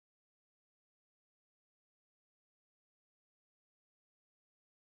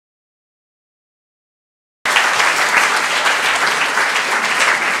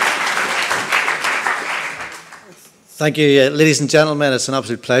Thank you, ladies and gentlemen. It's an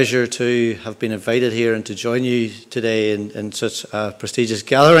absolute pleasure to have been invited here and to join you today in such a prestigious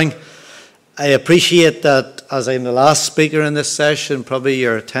gathering. I appreciate that as I'm the last speaker in this session, probably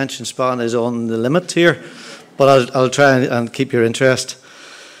your attention span is on the limit here, but I'll try and keep your interest.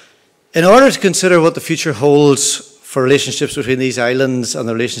 In order to consider what the future holds for relationships between these islands and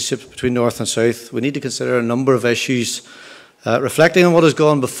the relationships between North and South, we need to consider a number of issues, reflecting on what has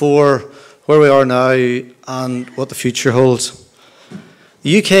gone before, where we are now, and what the future holds.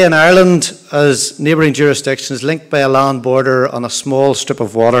 The UK and Ireland, as neighbouring jurisdictions, linked by a land border on a small strip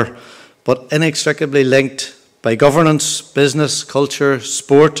of water, but inextricably linked by governance, business, culture,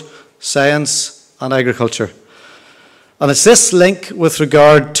 sport, science, and agriculture. And it's this link with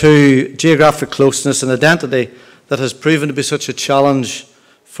regard to geographic closeness and identity that has proven to be such a challenge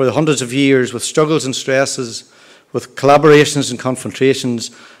for the hundreds of years, with struggles and stresses, with collaborations and confrontations,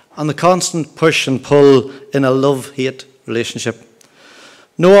 and the constant push and pull in a love-hate relationship.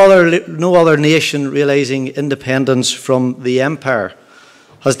 No other nation realising independence from the empire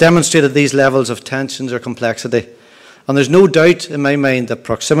has demonstrated these levels of tensions or complexity. And there's no doubt in my mind that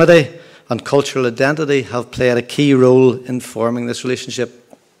proximity and cultural identity have played a key role in forming this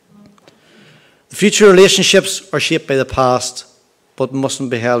relationship. The future relationships are shaped by the past, but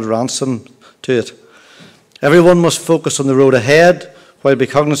mustn't be held ransom to it. Everyone must focus on the road ahead, while be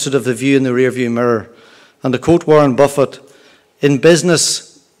cognizant of the view in the rear-view mirror. And to quote Warren Buffett, in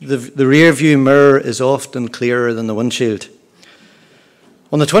business, the rear-view mirror is often clearer than the windshield.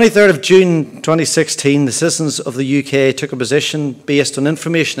 On the 23rd of June 2016, the citizens of the UK took a position based on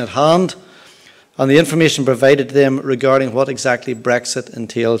information at hand and the information provided to them regarding what exactly Brexit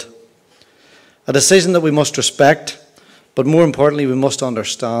entailed. A decision that we must respect, but more importantly, we must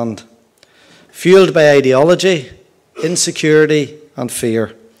understand. Fueled by ideology, insecurity, and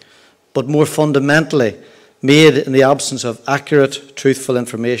fear, but more fundamentally made in the absence of accurate, truthful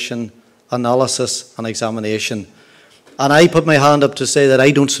information, analysis and examination. And I put my hand up to say that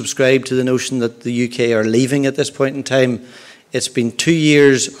I don't subscribe to the notion that the UK are leaving at this point in time. It's been 2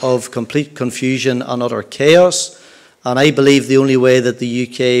 years of complete confusion and utter chaos, and I believe the only way that the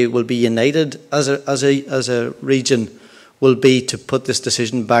UK will be united as a region will be to put this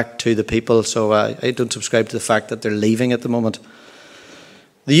decision back to the people. So I don't subscribe to the fact that they're leaving at the moment.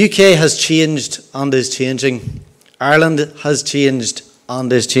 The UK has changed and is changing. Ireland has changed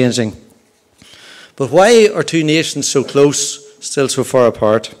and is changing. But why are two nations so close, still so far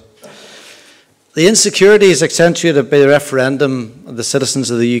apart? The insecurity is accentuated by the referendum of the citizens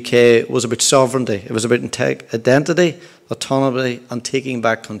of the UK was about sovereignty. It was about identity, autonomy, and taking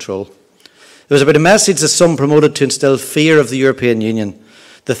back control. It was about a message that some promoted to instill fear of the European Union,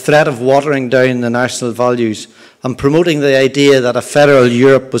 the threat of watering down the national values, and promoting the idea that a federal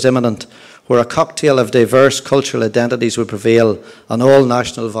Europe was imminent, where a cocktail of diverse cultural identities would prevail and all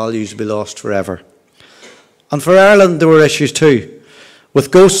national values would be lost forever. And for Ireland, there were issues too, with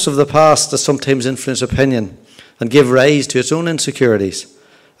ghosts of the past that sometimes influence opinion and give rise to its own insecurities,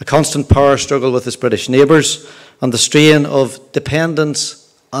 a constant power struggle with its British neighbours, and the strain of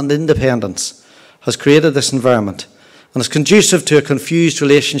dependence and independence has created this environment and is conducive to a confused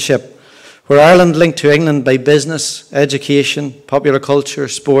relationship where Ireland linked to England by business, education, popular culture,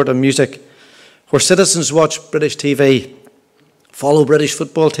 sport and music, where citizens watch British TV, follow British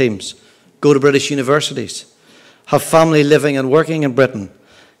football teams, go to British universities, have family living and working in Britain,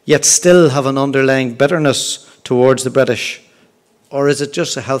 yet still have an underlying bitterness towards the British? Or is it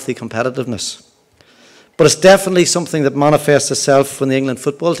just a healthy competitiveness? But it's definitely something that manifests itself when the England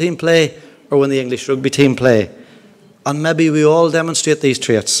football team play or when the English rugby team play. And maybe we all demonstrate these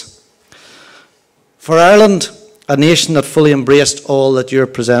traits. For Ireland, a nation that fully embraced all that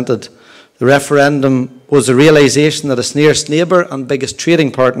Europe presented, the referendum was the realisation that its nearest neighbour and biggest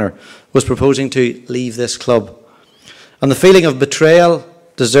trading partner was proposing to leave this club. And the feeling of betrayal,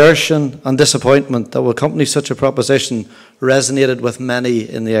 desertion and disappointment that will accompany such a proposition resonated with many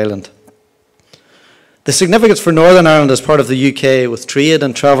in the island. The significance for Northern Ireland as part of the UK, with trade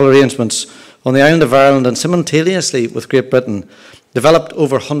and travel arrangements on the island of Ireland and simultaneously with Great Britain, developed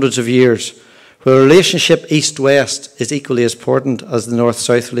over hundreds of years, where a relationship east-west is equally as important as the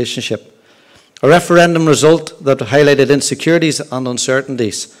north-south relationship. A referendum result that highlighted insecurities and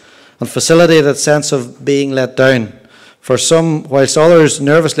uncertainties and facilitated a sense of being let down, for some, whilst others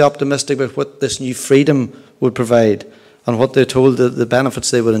nervously optimistic about what this new freedom would provide and what they told the benefits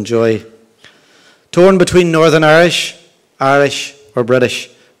they would enjoy. Torn between Northern Irish or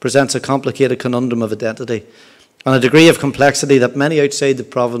British presents a complicated conundrum of identity and a degree of complexity that many outside the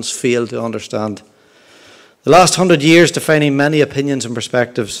province fail to understand. The last 100 years defining many opinions and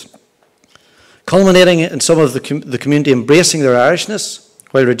perspectives. culminating in some of the community embracing their Irishness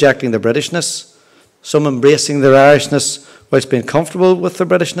while rejecting their Britishness, some embracing their Irishness whilst being comfortable with their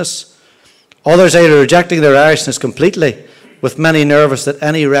Britishness, others either rejecting their Irishness completely, with many nervous that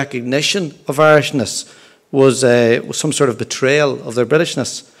any recognition of Irishness was some sort of betrayal of their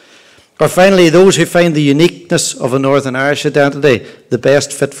Britishness, or finally those who find the uniqueness of a Northern Irish identity the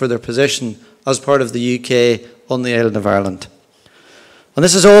best fit for their position as part of the UK on the island of Ireland. And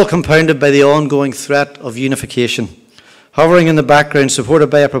this is all compounded by the ongoing threat of unification, hovering in the background, supported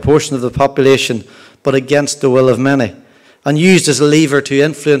by a proportion of the population, but against the will of many, and used as a lever to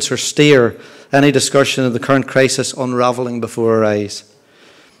influence or steer any discussion of the current crisis unravelling before our eyes.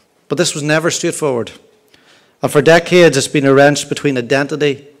 But this was never straightforward, and for decades it's been a wrench between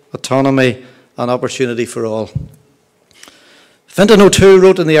identity, autonomy and opportunity for all. Fintan O'Toole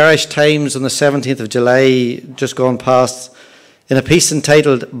wrote in the Irish Times on the 17th of July, just gone past, in a piece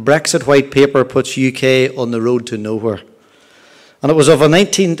entitled "Brexit White Paper Puts UK on the Road to Nowhere." And it was of a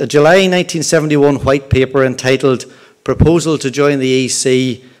July 1971 white paper entitled "Proposal to Join the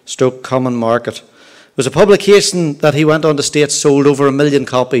EC / Common Market." It was a publication that he went on to state sold over 1 million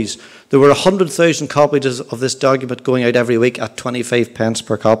copies. There were 100,000 copies of this document going out every week at 25 pence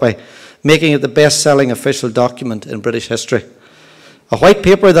per copy, making it the best-selling official document in British history. A white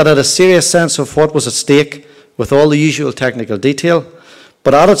paper that had a serious sense of what was at stake, with all the usual technical detail,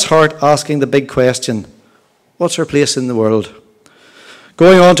 but at its heart asking the big question, what's our place in the world?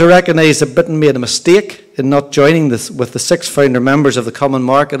 Going on to recognise that Britain made a mistake in not joining with the 6 founder members of the Common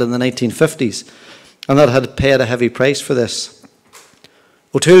Market in the 1950s, and that had paid a heavy price for this.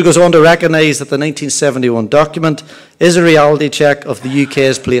 O'Toole goes on to recognise that the 1971 document is a reality check of the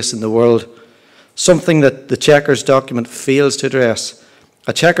UK's place in the world, something that the Chequers document fails to address.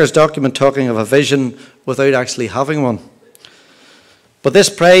 A Chequers document talking of a vision without actually having one. But this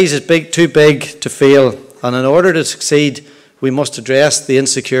prize is too big to fail, and in order to succeed, we must address the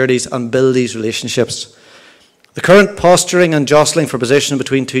insecurities and build these relationships. The current posturing and jostling for position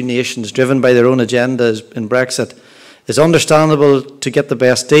between two nations, driven by their own agendas in Brexit, is understandable to get the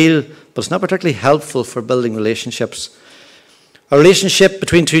best deal, but it's not particularly helpful for building relationships. A relationship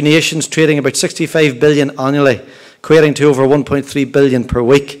between two nations trading about 65 billion annually, equating to over 1.3 billion per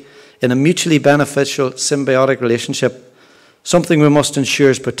week, in a mutually beneficial symbiotic relationship, something we must ensure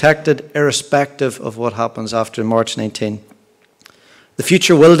is protected irrespective of what happens after March 19. The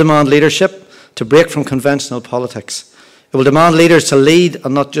future will demand leadership to break from conventional politics. It will demand leaders to lead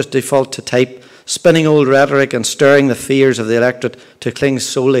and not just default to type, spinning old rhetoric and stirring the fears of the electorate to cling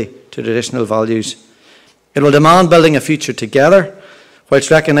solely to traditional values. It will demand building a future together,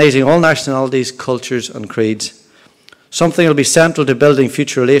 whilst recognising all nationalities, cultures and creeds. Something that will be central to building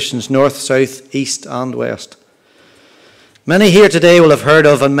future relations north, south, east and west. Many here today will have heard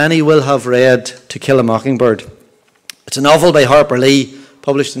of, and many will have read, To Kill a Mockingbird. It's a novel by Harper Lee,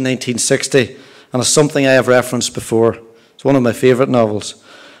 published in 1960, and it's something I have referenced before. It's one of my favourite novels.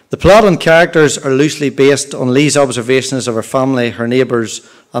 The plot and characters are loosely based on Lee's observations of her family, her neighbours,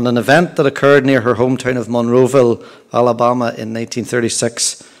 and an event that occurred near her hometown of Monroeville, Alabama in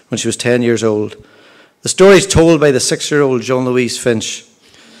 1936, when she was 10 years old. The story is told by the 6-year-old Jean Louise Finch.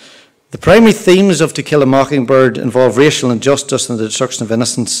 The primary themes of To Kill a Mockingbird involve racial injustice and the destruction of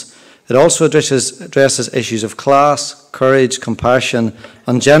innocence. It also addresses issues of class, courage, compassion,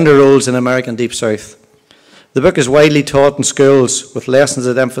 and gender roles in American Deep South. The book is widely taught in schools with lessons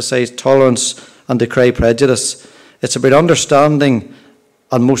that emphasise tolerance and decry prejudice. It's about understanding,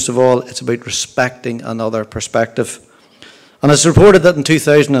 and most of all, it's about respecting another perspective. And it's reported that in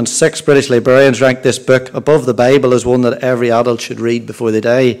 2006, British librarians ranked this book above the Bible as one that every adult should read before they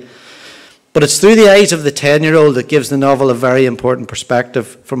die. But it's through the eyes of the 10-year-old that gives the novel a very important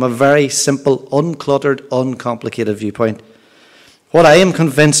perspective from a very simple, uncluttered, uncomplicated viewpoint. What I am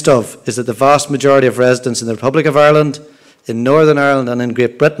convinced of is that the vast majority of residents in the Republic of Ireland, in Northern Ireland and in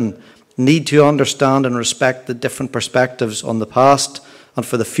Great Britain need to understand and respect the different perspectives on the past and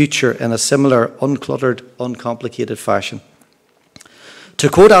for the future in a similar, uncluttered, uncomplicated fashion. To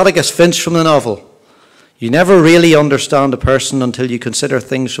quote Atticus Finch from the novel, "You never really understand a person until you consider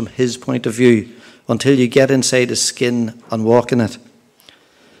things from his point of view, until you get inside his skin and walk in it."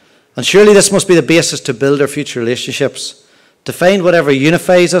 And surely this must be the basis to build our future relationships, to find whatever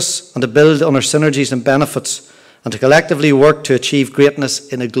unifies us and to build on our synergies and benefits, and to collectively work to achieve greatness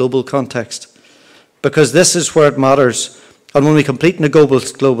in a global context. Because this is where it matters, and when we compete in a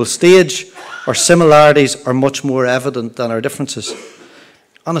global stage, our similarities are much more evident than our differences.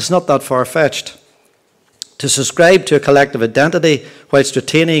 And it's not that far-fetched. To subscribe to a collective identity whilst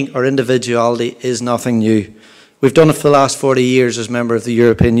retaining our individuality is nothing new. We've done it for the last 40 years as member of the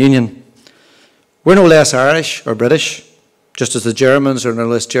European Union. We're no less Irish or British, just as the Germans are no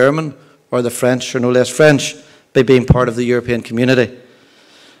less German, or the French are no less French, by being part of the European community.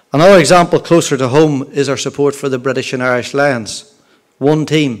 Another example closer to home is our support for the British and Irish Lions. One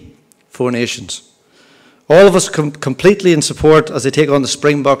team, four nations. All of us completely in support as they take on the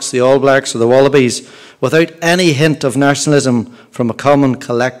Springboks, the All Blacks or the Wallabies, without any hint of nationalism from a common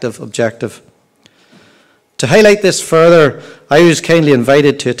collective objective. To highlight this further, I was kindly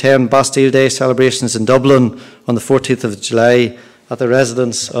invited to attend Bastille Day celebrations in Dublin on the 14th of July at the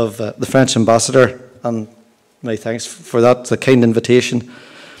residence of the French ambassador, and many thanks for that, the kind invitation.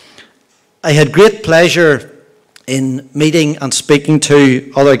 I had great pleasure in meeting and speaking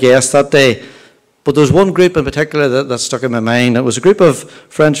to other guests that day, but there was one group in particular that stuck in my mind. It was a group of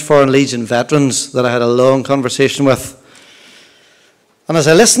French Foreign Legion veterans that I had a long conversation with. And as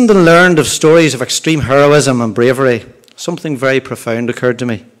I listened and learned of stories of extreme heroism and bravery, something very profound occurred to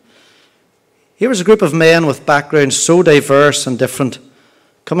me. Here was a group of men with backgrounds so diverse and different,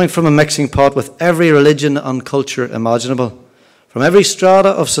 coming from a mixing pot with every religion and culture imaginable, from every strata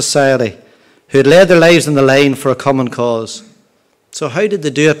of society, who had laid their lives on the line for a common cause. So how did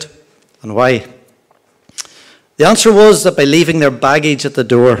they do it, and why? The answer was that by leaving their baggage at the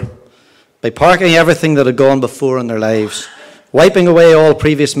door, by parking everything that had gone before in their lives, wiping away all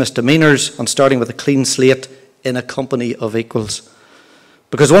previous misdemeanours and starting with a clean slate in a company of equals.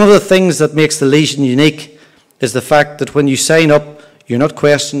 Because one of the things that makes the Legion unique is the fact that when you sign up, you're not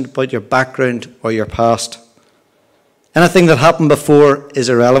questioned about your background or your past. Anything that happened before is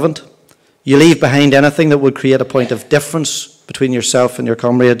irrelevant. You leave behind anything that would create a point of difference between yourself and your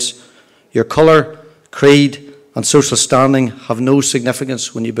comrades. Your colour, creed and social standing have no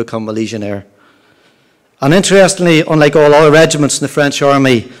significance when you become a legionnaire. And interestingly, unlike all other regiments in the French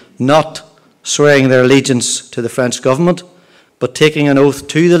army, not swearing their allegiance to the French government, but taking an oath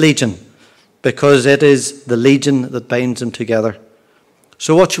to the Legion, because it is the Legion that binds them together.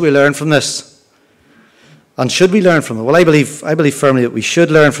 So what should we learn from this? And should we learn from it? Well, I believe firmly that we should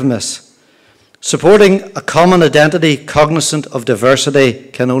learn from this. Supporting a common identity cognizant of diversity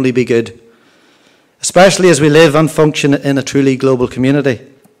can only be good, especially as we live and function in a truly global community.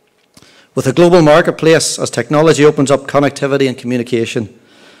 With a global marketplace, as technology opens up connectivity and communication,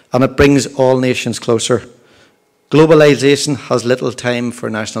 and it brings all nations closer. Globalization has little time for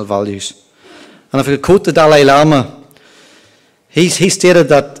national values. And if I could quote the Dalai Lama, he stated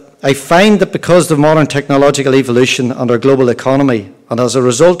that, "I find that because of modern technological evolution and our global economy, and as a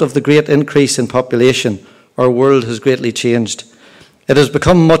result of the great increase in population, our world has greatly changed. It has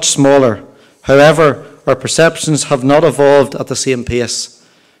become much smaller. However, our perceptions have not evolved at the same pace.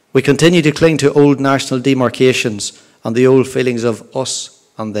 We continue to cling to old national demarcations and the old feelings of us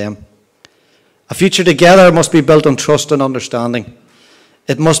and them. A future together must be built on trust and understanding.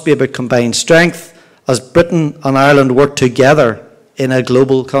 It must be about combined strength as Britain and Ireland work together in a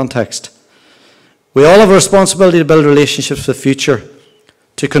global context. We all have a responsibility to build relationships for the future.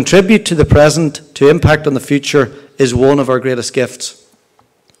 To contribute to the present, to impact on the future, is one of our greatest gifts.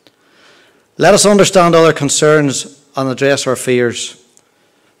 Let us understand other concerns and address our fears.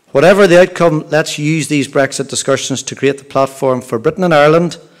 Whatever the outcome, let's use these Brexit discussions to create the platform for Britain and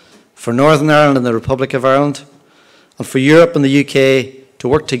Ireland, for Northern Ireland and the Republic of Ireland, and for Europe and the UK to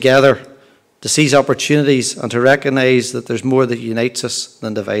work together, to seize opportunities and to recognise that there's more that unites us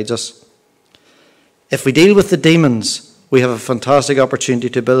than divides us. If we deal with the demons, we have a fantastic opportunity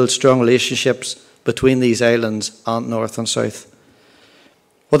to build strong relationships between these islands and North and South.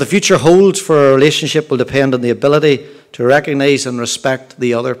 What the future holds for our relationship will depend on the ability to recognise and respect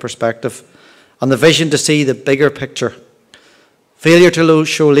the other perspective and the vision to see the bigger picture. Failure to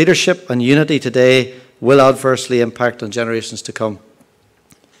show leadership and unity today will adversely impact on generations to come.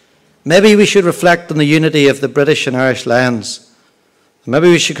 Maybe we should reflect on the unity of the British and Irish Lions. Maybe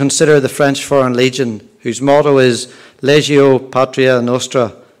we should consider the French Foreign Legion, whose motto is Legio Patria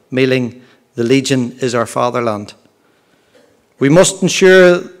Nostra, meaning the Legion is our fatherland. We must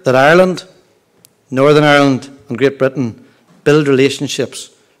ensure that Ireland, Northern Ireland and Great Britain build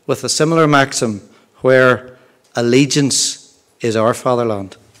relationships with a similar maxim where allegiance is our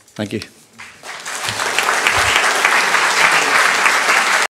fatherland. Thank you.